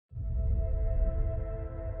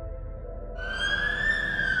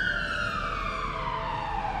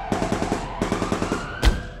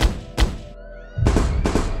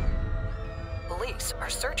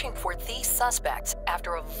searching for the suspects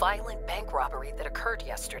after a violent bank robbery that occurred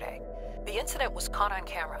yesterday. The incident was caught on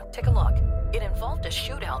camera. Take a look. It involved a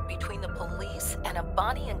shootout between the police and a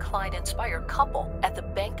Bonnie and Clyde-inspired couple at the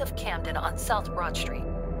Bank of Camden on South Broad Street.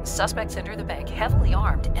 Suspects entered the bank heavily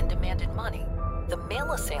armed and demanded money. The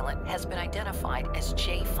male assailant has been identified as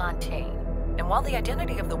J Fontaine. And while the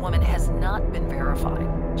identity of the woman has not been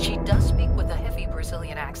verified, she does speak with a heavy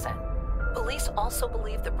Brazilian accent. Police also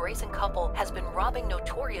believe the brazen couple has been robbing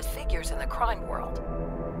notorious figures in the crime world.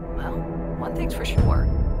 Well, one thing's for sure.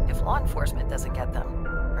 If law enforcement doesn't get them,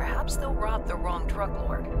 perhaps they'll rob the wrong drug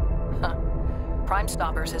lord. Crime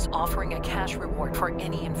Stoppers is offering a cash reward for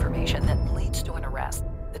any information that leads to an arrest.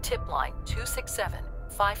 The tip line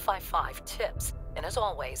 267-555-TIPS. And as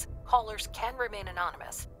always, callers can remain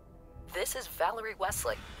anonymous. This is Valerie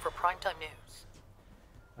Wesley for Primetime News.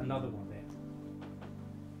 Another one, man.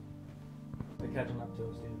 They're catching up to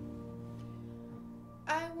us, dude.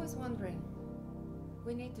 I was wondering.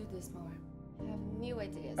 We need to do this more. I have new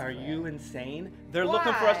ideas. Are you insane? They're Why?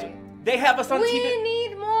 looking for us. They have us on TV. We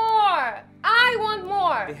need more. I want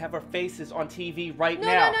more. They have our faces on TV right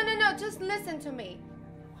now. No. Just listen to me.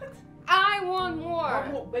 What? I want more.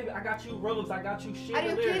 Baby, I got you rose. I got you shit. Are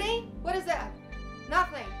you kidding? What is that?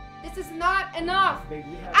 Nothing. This is not enough.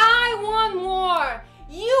 Baby, I want more.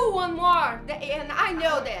 You want more. And I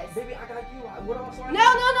know this. Baby, I got you. What else?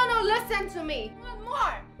 No. Listen to me. I want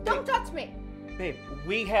more. Don't touch me. Babe,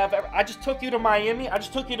 I just took you to Miami. I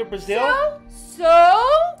just took you to Brazil. So?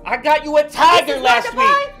 I got you a tiger last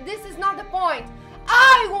week. This is not the point.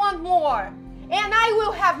 I want more. And I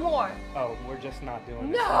will have more. Oh, we're just not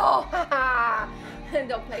doing this. No.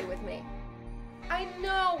 Don't play with me. I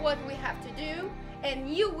know what we have to do.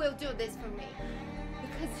 And you will do this for me.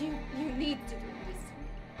 Because you need to do this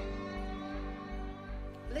for me.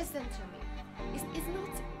 Listen to me. It's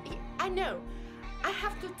not... I know. I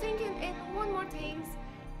have to think and one more thing.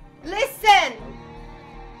 Listen!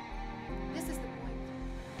 This is the point.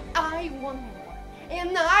 I want more.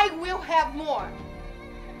 And I will have more.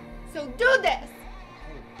 So do this!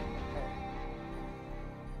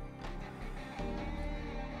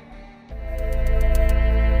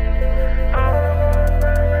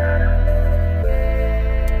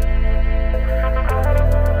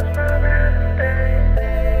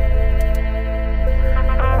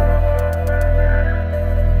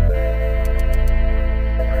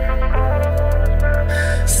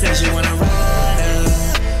 Says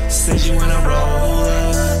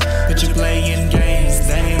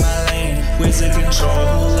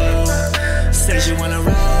you wanna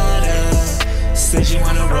ride up, says you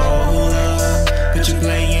wanna roll up, but you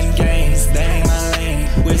playing games, that ain't my lane.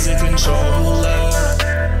 Where's the controller?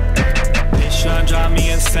 This shot drive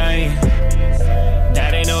me insane.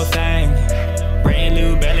 That ain't no thing. Brand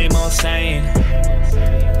new belly Morrison.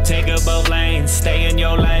 Take up both lanes, stay in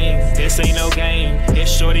your lane. This ain't no game. Hit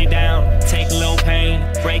shorty down, take a little pain,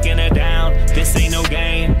 breaking her down. This ain't no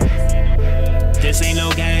game. This ain't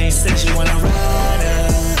no game. Says you wanna ride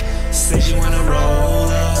up, says you wanna roll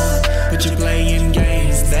up, but you playing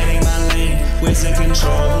games, that ain't my lane. Where's the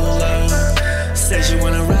controller? Says you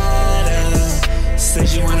wanna ride up,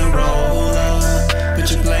 says you wanna roll up, but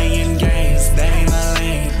you playing games, that ain't my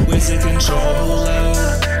lane. Where's the controller?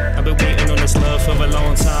 I've been waiting on this love for a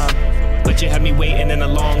long time, but you had me waiting in a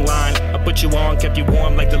long line. I put you on, kept you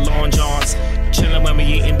warm like the Long Johns. Chillin' when we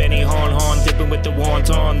eating Benny Horn, dipping with the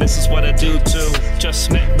wonton. This is what I do too.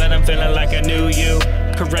 Just met, but I'm feeling like I knew you.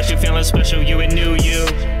 Correct, you feeling special, you and knew you.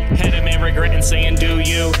 Had a man regretting saying, do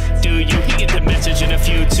you? He get the message in a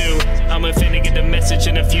few too. I'm finna get the message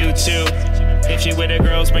in a few too. If she with the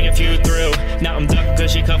girls, bring a few through. Now I'm ducking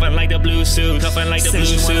cause she cuffin' like the blue suit. Cuffin' like the blue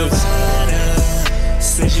suits.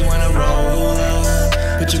 Says you wanna roll up,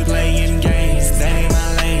 but you playing games, that ain't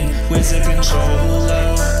my lane. Where's the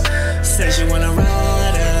controller? Says you wanna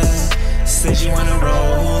ride up, says you wanna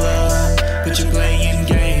roll up, but you playing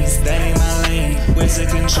games, that ain't my lane. Where's the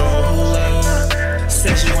controller?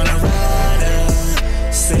 Says you wanna ride up,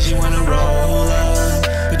 says you wanna roll up,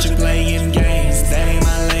 but you playing games, that ain't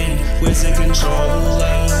my lane. Where's the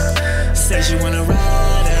controller? Says you wanna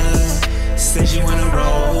ride up, says you wanna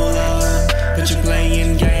roll up, but you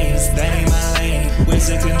playing games, that ain't my lane. Where's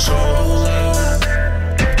the controller?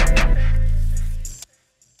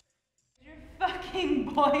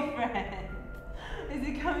 Boyfriend. Is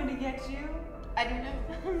he coming to get you? I don't know.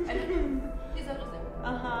 He's almost there.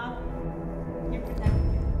 Uh-huh. You're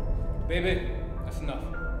protecting him. Baby, that's enough.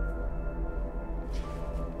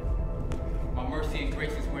 My mercy and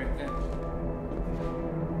grace is wearing thin.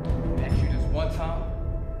 I ask you this one time,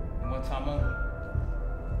 and one time only.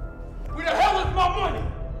 Where the hell is my money?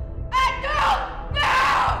 No!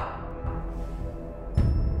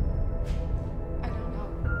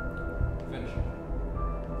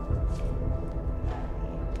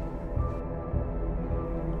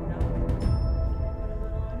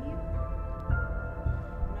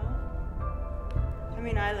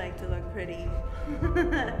 I like to look pretty.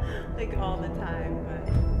 Like all the time, but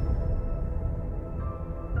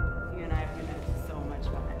you and I are gonna have so much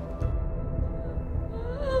fun.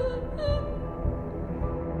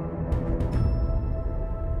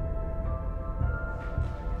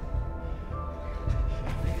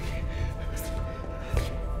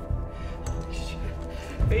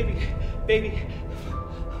 Baby,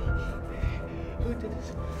 who did this?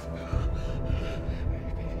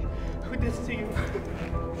 Who did this to you?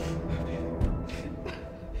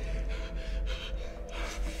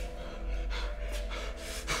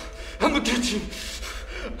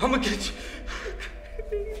 I'm gonna get you.